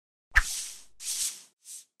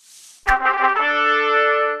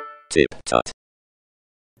TipTut.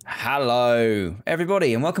 Hello,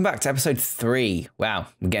 everybody, and welcome back to episode 3. Wow,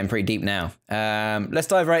 we're getting pretty deep now. Let's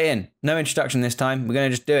dive right in. No introduction this time. We're going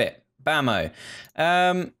to just do it. Bammo.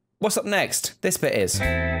 What's up next? This bit is.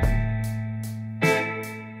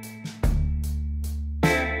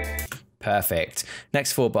 Perfect.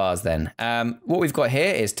 Next 4 bars then. What we've got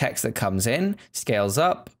here is text that comes in, scales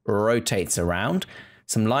up, rotates around.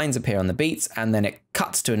 Some lines appear on the beats, and then it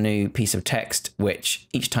cuts to a new piece of text, which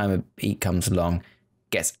each time a beat comes along,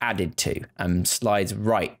 gets added to and slides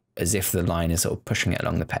right as if the line is sort of pushing it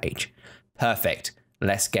along the page. Perfect.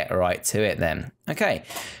 Let's get right to it then. Okay,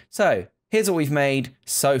 so here's what we've made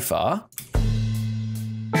so far.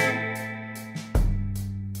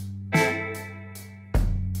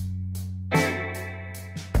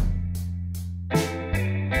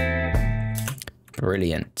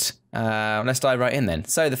 Brilliant. Let's dive right in then.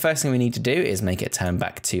 So the first thing we need to do is make it turn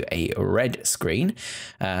back to a red screen,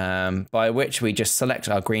 by which we just select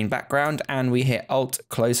our green background and we hit Alt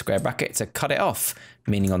close square bracket to cut it off,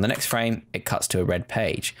 meaning on the next frame it cuts to a red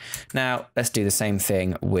page. Now let's do the same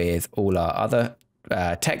thing with all our other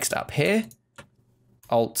text up here.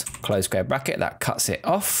 Alt close square bracket, that cuts it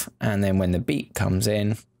off, and then when the beat comes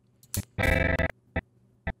in,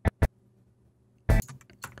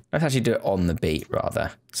 let's actually do it on the beat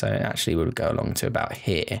rather. So it actually would go along to about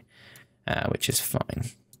here, which is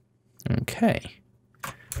fine. Okay.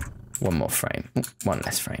 One more frame. One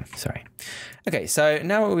less frame, sorry. Okay, so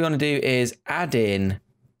now what we want to do is add in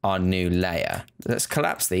our new layer. Let's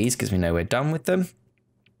collapse these because we know we're done with them.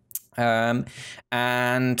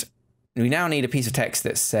 And we now need a piece of text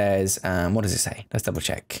that says, what does it say? Let's double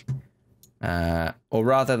check. Or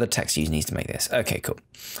rather, the text user needs to make this. Okay, cool.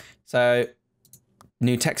 So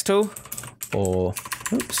new text tool, or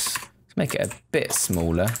oops, let's make it a bit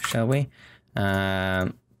smaller, shall we?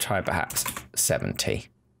 Try perhaps 70.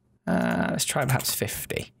 Let's try perhaps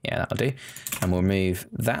 50. Yeah, that'll do. And we'll remove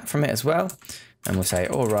that from it as well. And we'll say,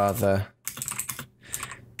 or rather,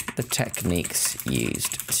 the techniques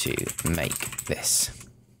used to make this.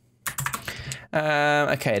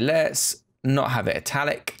 Okay, let's not have it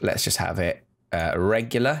italic. Let's just have it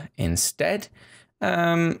regular instead.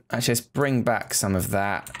 Actually, let's bring back some of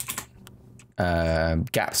that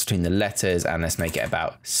gaps between the letters, and let's make it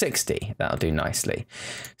about 60. That'll do nicely.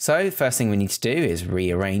 So first thing we need to do is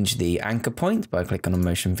rearrange the anchor point by clicking on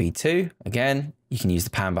Motion V2. Again, you can use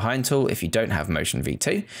the pan behind tool if you don't have Motion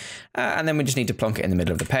V2. And then we just need to plonk it in the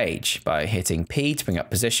middle of the page by hitting P to bring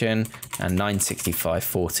up position, and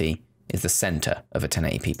 965/40 is the center of a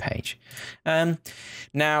 1080p page.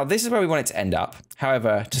 Now, this is where we want it to end up.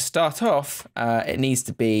 However, to start off, it needs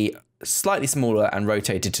to be slightly smaller and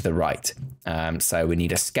rotated to the right. So we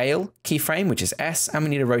need a scale keyframe, which is S, and we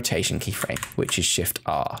need a rotation keyframe, which is Shift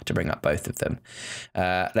R to bring up both of them.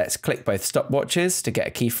 Let's click both stopwatches to get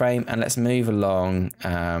a keyframe, and let's move along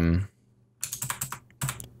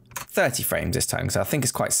 30 frames this time, because I think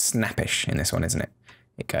it's quite snappish in this one, isn't it?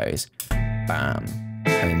 It goes bam.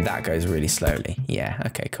 I mean, that goes really slowly. Yeah,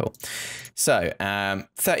 okay, cool. So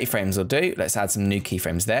 30 frames will do. Let's add some new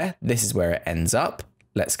keyframes there. This is where it ends up.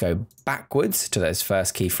 Let's go backwards to those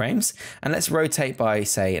first keyframes, and let's rotate by,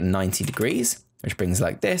 say, 90 degrees, which brings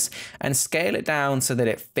like this, and scale it down so that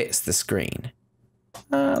it fits the screen,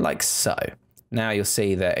 like so. Now you'll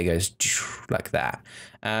see that it goes like that.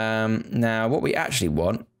 Now what we actually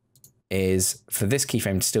want is for this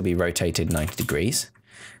keyframe to still be rotated 90 degrees,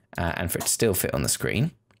 and for it to still fit on the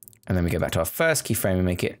screen. And then we go back to our first keyframe and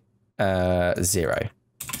make it 0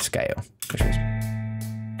 scale.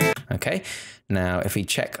 Okay, now if we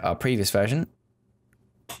check our previous version,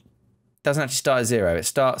 it doesn't actually start at 0, it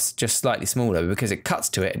starts just slightly smaller. Because it cuts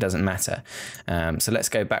to it, it doesn't matter. So let's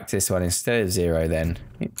go back to this one. Instead of 0 then,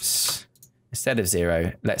 oops, instead of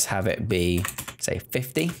 0, let's have it be, say,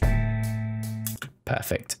 50.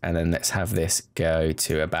 Perfect. And then let's have this go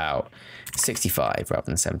to about 65 rather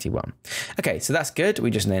than 71. Okay, so that's good. We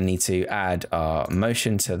just then need to add our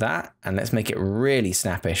motion to that, and let's make it really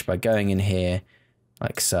snappish by going in here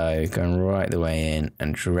like so, going right the way in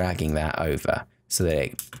and dragging that over so that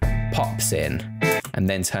it pops in and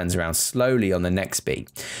then turns around slowly on the next beat.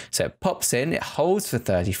 So it pops in, it holds for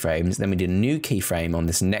 30 frames, then we do a new keyframe on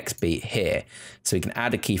this next beat here. So we can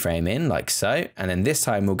add a keyframe in like so, and then this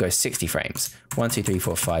time we'll go 60 frames. 1, 2, 3,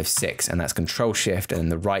 4, 5, 6, and that's Control Shift and then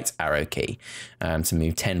the right arrow key to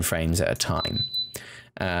move 10 frames at a time.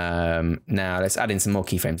 Now let's add in some more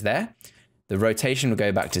keyframes there. The rotation will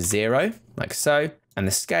go back to 0, like so, and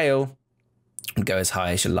the scale will go as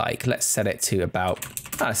high as you like. Let's set it to about,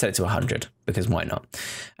 let's set it to 100, because why not?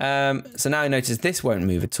 So now you notice this won't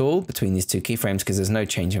move at all between these two keyframes because there's no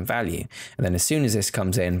change in value. And then as soon as this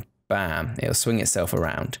comes in, bam, it'll swing itself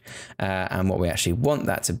around. And what we actually want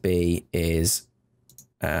that to be is,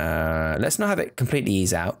 let's not have it completely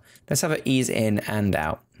ease out. Let's have it ease in and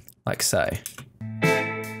out, like so.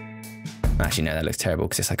 Actually, no, that looks terrible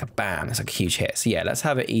because it's like a bam, it's like a huge hit. So yeah, let's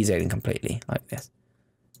have it ease in completely, like this.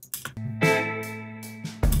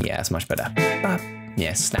 Yeah, that's much better.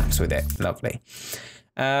 Yeah, snaps with it, lovely.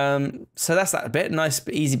 So that's that bit, nice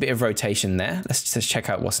easy bit of rotation there. Let's just check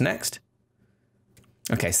out what's next.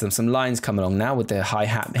 Okay, so some lines come along now with the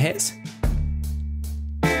hi-hat hits.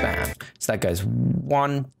 Bam. So that goes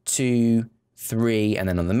 1, 2, 3, and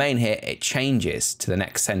then on the main hit, it changes to the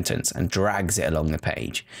next sentence and drags it along the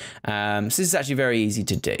page. So this is actually very easy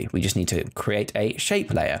to do. We just need to create a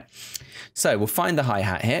shape layer. So we'll find the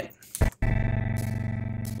hi-hat hit.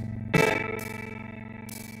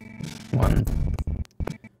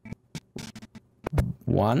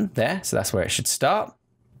 1 there, so that's where it should start.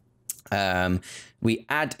 We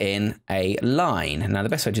add in a line. Now the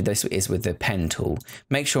best way to do this is with the pen tool.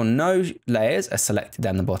 Make sure no layers are selected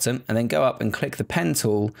down the bottom and then go up and click the pen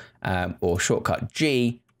tool or shortcut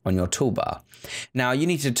G on your toolbar. Now you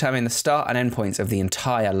need to determine the start and end points of the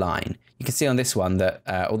entire line. You can see on this one that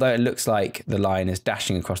although it looks like the line is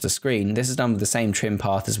dashing across the screen, this is done with the same trim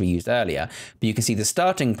path as we used earlier, but you can see the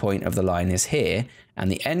starting point of the line is here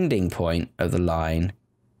and the ending point of the line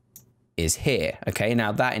is here. Okay,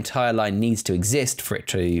 now that entire line needs to exist for it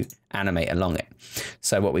to animate along it.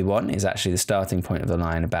 So what we want is actually the starting point of the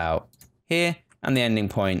line about here and the ending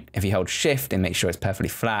point, if you hold shift and make sure it's perfectly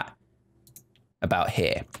flat, about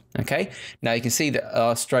here. Okay, now you can see that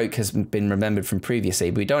our stroke has been remembered from previously,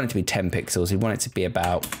 but we don't want it to be 10 pixels. We want it to be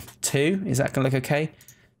about 2. Is that gonna look okay?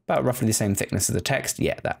 About roughly the same thickness as the text.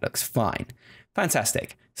 Yeah, that looks fine.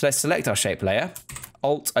 Fantastic. So let's select our shape layer,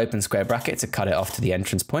 Alt open square bracket to cut it off to the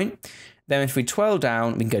entrance point. Then if we twirl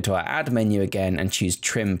down, we can go to our add menu again and choose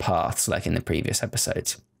trim paths like in the previous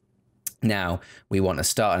episodes. Now we want a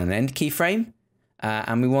start and an end keyframe.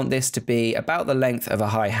 And we want this to be about the length of a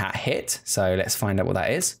hi-hat hit. So let's find out what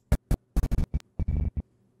that is.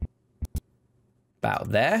 About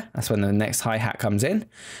there. That's when the next hi-hat comes in.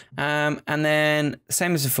 And then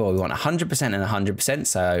same as before, we want 100% and 100%.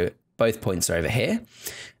 So both points are over here.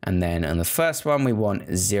 And then on the first one, we want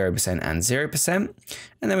 0% and 0%.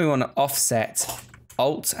 And then we want to offset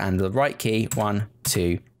Alt and the right key, 1,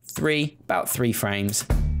 2, 3, about 3 frames.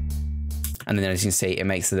 And then as you can see, it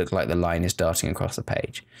makes it look like the line is darting across the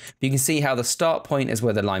page. You can see how the start point is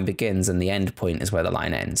where the line begins and the end point is where the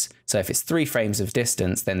line ends. So if it's 3 frames of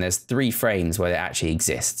distance, then there's 3 frames where it actually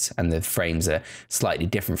exists and the frames are slightly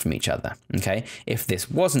different from each other. Okay. If this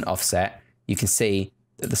wasn't offset, you can see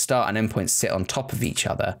that the start and end points sit on top of each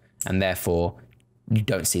other and therefore you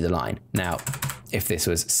don't see the line. Now, if this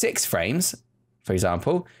was 6 frames, for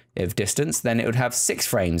example, of distance, then it would have 6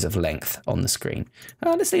 frames of length on the screen.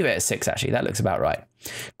 Let's leave it at 6 actually, that looks about right.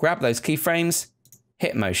 Grab those keyframes,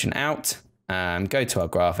 hit motion out, go to our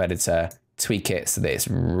graph editor, tweak it so that it's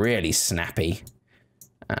really snappy,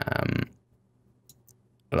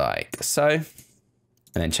 like so, and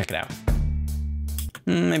then check it out.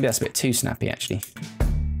 Maybe that's a bit too snappy actually.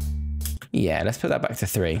 Yeah, let's put that back to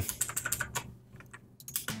 3.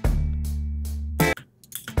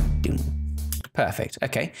 Perfect.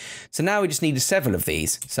 Okay, so now we just need several of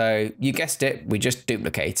these. So you guessed it, we just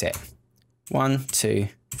duplicate it. 1, 2,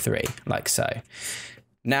 3, like so.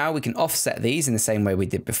 Now we can offset these in the same way we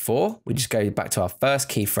did before. We just go back to our first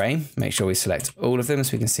keyframe, make sure we select all of them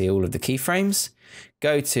so we can see all of the keyframes.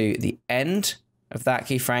 Go to the end of that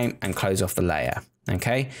keyframe and close off the layer.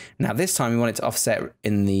 Okay, now this time we want it to offset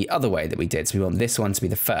in the other way that we did. So we want this one to be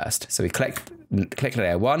the first. So we click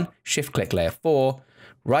layer 1, shift click layer 4,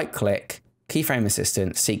 right click, keyframe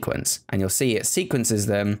assistant, sequence, and you'll see it sequences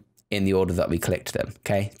them in the order that we clicked them.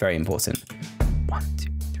 Okay, very important. 1, 2,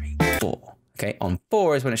 3, 4. Okay, on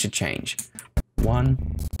 4 is when it should change.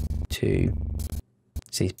 1, 2.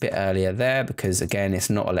 See, it's a bit earlier there because again, it's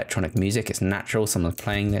not electronic music, it's natural. Someone's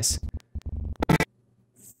playing this.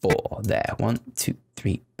 4 there. 1, 2,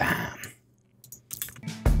 3, bam.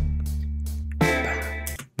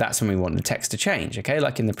 That's when we want the text to change, okay,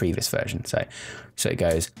 like in the previous version. So it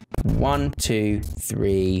goes 1, 2,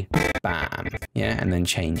 3, bam, yeah, and then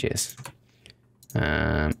changes,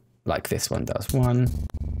 like this one does. 1,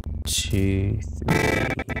 2, 3,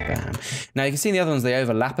 bam. Now you can see in the other ones they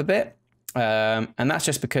overlap a bit, and that's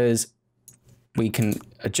just because we can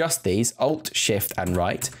adjust these, Alt, Shift, and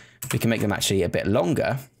right. We can make them actually a bit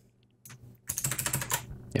longer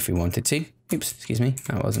if we wanted to. Oops, excuse me,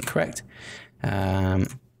 that wasn't correct.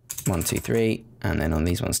 1, 2, 3, and then on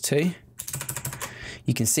these ones too.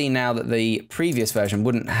 you can see now that the previous version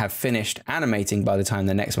wouldn't have finished animating by the time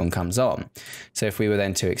the next one comes on. So if we were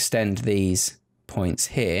then to extend these points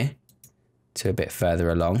here to a bit further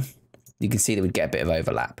along, you can see that we'd get a bit of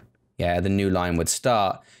overlap. Yeah, the new line would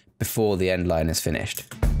start before the end line is finished.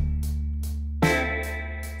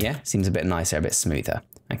 Yeah, seems a bit nicer, a bit smoother.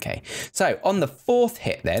 Okay, so on the fourth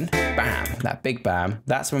hit then, bam, that big bam,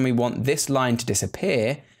 that's when we want this line to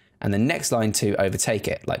disappear and the next line to overtake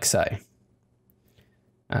it, like so.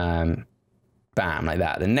 Bam, like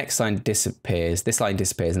that. The next line disappears, this line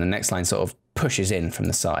disappears, and the next line sort of pushes in from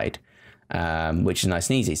the side, which is nice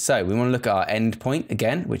and easy. So we want to look at our end point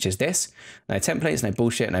again, which is this. No templates, no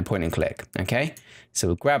bullshit, no point and click. Okay, so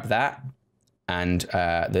we'll grab that, and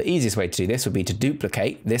the easiest way to do this would be to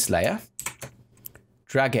duplicate this layer,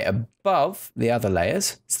 drag it above the other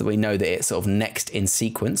layers so that we know that it's sort of next in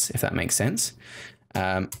sequence, if that makes sense.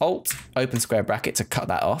 Alt, open square bracket to cut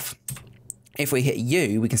that off. If we hit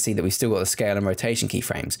U, we can see that we've still got the scale and rotation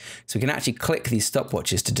keyframes. So we can actually click these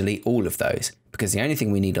stopwatches to delete all of those, because the only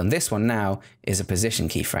thing we need on this one now is a position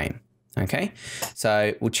keyframe. Okay,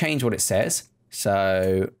 so we'll change what it says.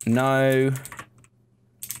 So no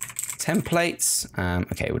templates.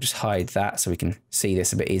 Okay, we'll just hide that so we can see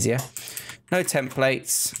this a bit easier. No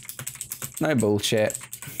templates, no bullshit,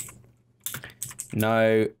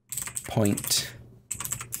 no point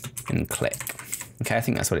and click. Okay, I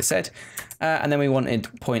think that's what it said. And then we wanted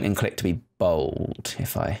point and click to be bold,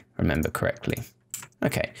 if I remember correctly.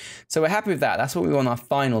 Okay, so we're happy with that. That's what we want our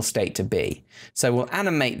final state to be. So we'll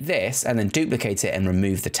animate this and then duplicate it and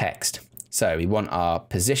remove the text. So we want our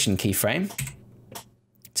position keyframe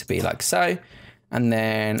to be like so. And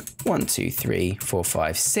then 1, 2, 3, 4,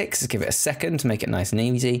 5, 6. Let's give it a second to make it nice and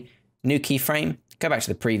easy. New keyframe, go back to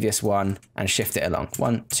the previous one and shift it along.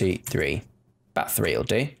 1, 2, 3, about 3 will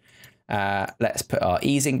do. Let's put our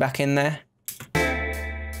easing back in there.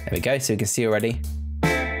 There we go, so we can see already.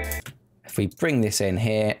 If we bring this in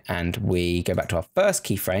here and we go back to our first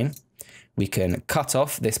keyframe, we can cut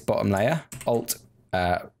off this bottom layer, Alt,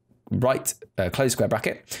 right, close square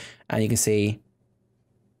bracket, and you can see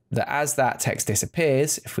that as that text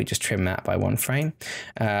disappears, if we just trim that by 1 frame,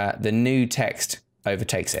 the new text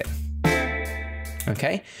overtakes it.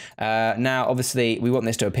 Okay, now obviously we want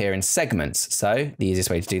this to appear in segments. So the easiest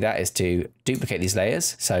way to do that is to duplicate these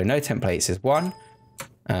layers. So no templates is 1,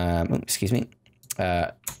 excuse me,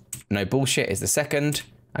 no bullshit is the second,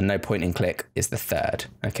 and no point and click is the third.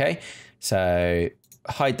 Okay, so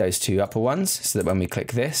hide those 2 upper ones so that when we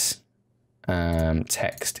click this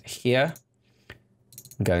text here,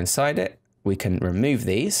 go inside it, we can remove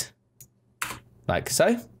these like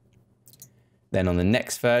so. Then on the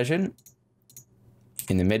next version,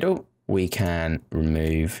 in the middle, we can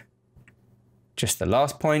remove just the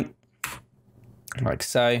last point like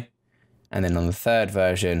so. And then on the third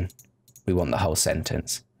version, we want the whole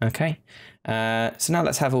sentence. Okay, so now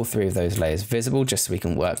let's have all 3 of those layers visible just so we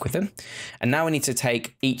can work with them. And now we need to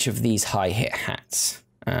take each of these high hit hats.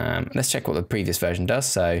 Let's check what the previous version does.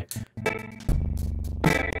 So,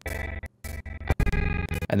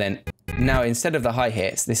 and then now instead of the hi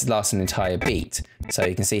hits, this lasts an entire beat. So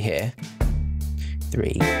you can see here,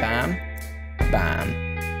 3, bam,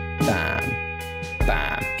 bam, bam,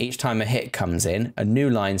 bam. Each time a hit comes in, a new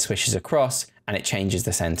line swishes across and it changes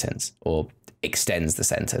the sentence, or extends the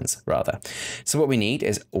sentence rather. So what we need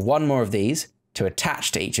is 1 more of these to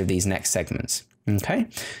attach to each of these next segments. Okay,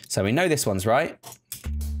 so we know this one's right.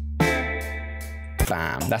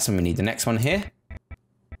 Bam, that's when we need the next one here.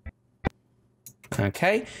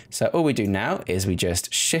 Okay, so all we do now is we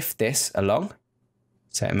just shift this along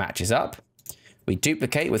so it matches up. We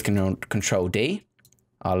duplicate with Control D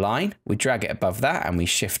our line, we drag it above that and we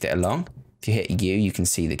shift it along. If you hit U, you can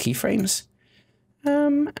see the keyframes.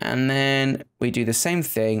 And then we do the same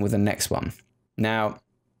thing with the next one. Now,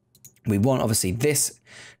 we want obviously this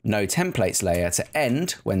no templates layer to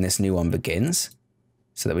end when this new one begins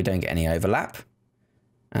so that we don't get any overlap.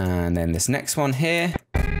 And then this next one here.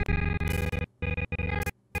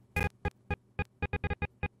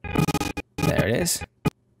 There it is.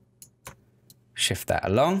 Shift that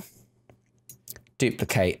along.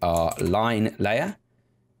 Duplicate our line layer.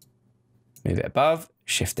 Move it above,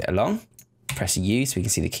 shift it along. Press U so we can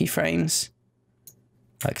see the keyframes,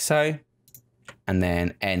 like so. And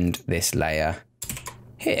then end this layer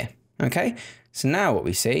here. Okay, so now what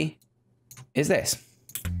we see is this.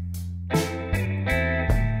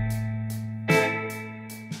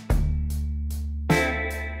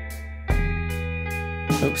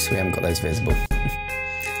 Oops, we haven't got those visible.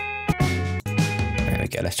 There we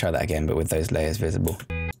go, let's try that again, but with those layers visible.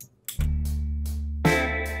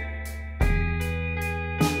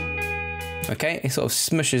 Okay, it sort of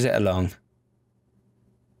smushes it along.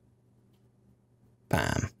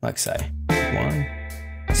 Bam, like so. 1,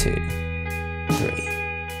 2, 3.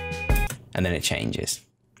 And then it changes.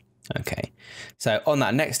 Okay, so on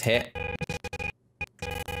that next hit,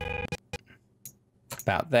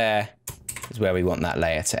 about there is where we want that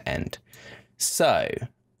layer to end. So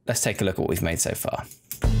let's take a look at what we've made so far.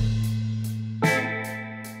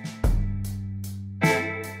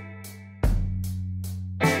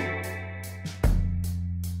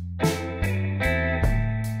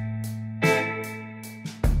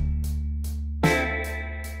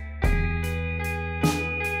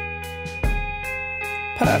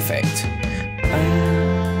 Perfect.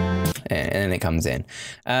 And then it comes in.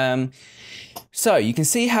 So you can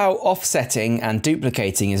see how offsetting and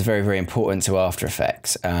duplicating is very, very important to After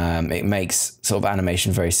Effects. It makes sort of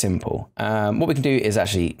animation very simple. What we can do is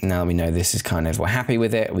actually, now that we know this is kind of, we're happy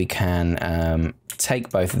with it, we can take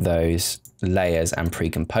both of those layers and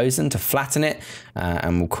pre-compose them to flatten it.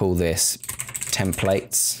 And we'll call this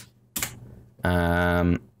templates.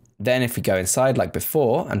 Then if we go inside like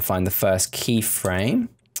before and find the first keyframe,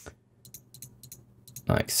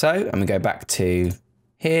 like so, and we go back to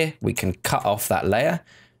here, we can cut off that layer,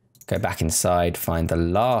 go back inside, find the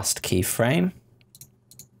last keyframe.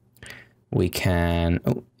 We can,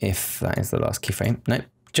 oh, if that is the last keyframe, nope,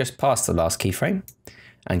 just past the last keyframe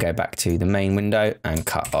and go back to the main window and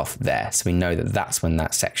cut off there. So we know that that's when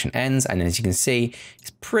that section ends. And as you can see,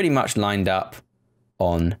 it's pretty much lined up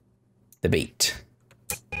on the beat.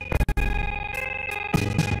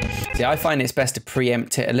 See, I find it's best to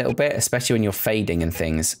preempt it a little bit, especially when you're fading and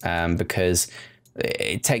things, because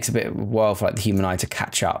it takes a bit of a while for like the human eye to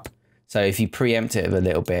catch up. So if you preempt it a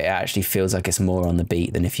little bit, it actually feels like it's more on the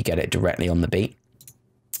beat than if you get it directly on the beat.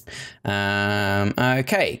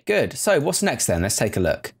 Okay, good. So what's next then? Let's take a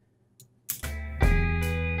look.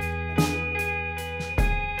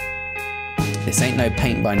 This ain't no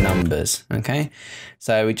paint by numbers, okay?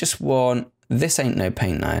 So we just want this ain't no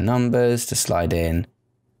paint by numbers to slide in.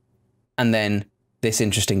 And then this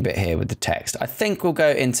interesting bit here with the text. I think we'll go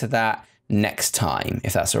into that next time,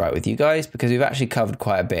 if that's all right with you guys, because we've actually covered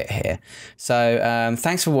quite a bit here. So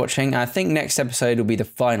thanks for watching. I think next episode will be the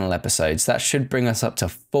final episode. So that should bring us up to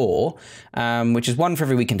 4, which is 1 for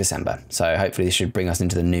every week in December. So hopefully this should bring us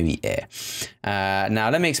into the new year. Now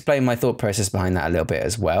let me explain my thought process behind that a little bit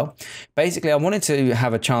as well. Basically, I wanted to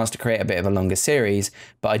have a chance to create a bit of a longer series,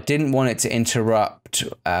 but I didn't want it to interrupt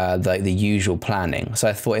the usual planning. So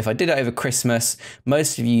I thought if I did it over Christmas,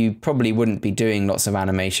 most of you probably wouldn't be doing lots of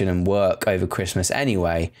animation and work over Christmas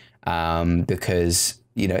anyway, because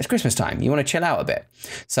you know it's Christmas time, you want to chill out a bit.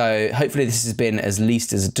 So hopefully this has been as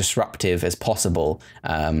least as disruptive as possible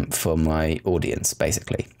for my audience.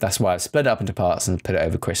 Basically that's why I've split it up into parts and put it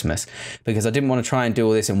over Christmas, because I didn't want to try and do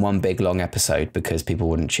all this in one big long episode because people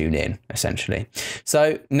wouldn't tune in essentially.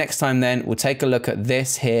 So next time then we'll take a look at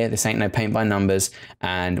this here, this ain't no paint by numbers,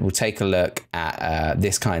 and we'll take a look at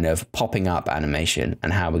this kind of popping up animation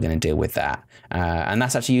and how we're going to deal with that. And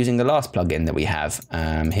that's actually using the last plugin that we have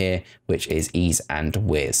here, which is Ease and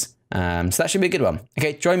Whiz. So that should be a good one.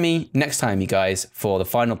 Okay, join me next time, you guys, for the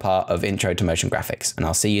final part of Intro to Motion Graphics, and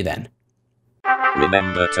I'll see you then.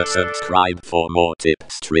 Remember to subscribe for more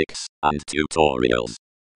tips, tricks, and tutorials.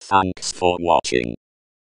 Thanks for watching.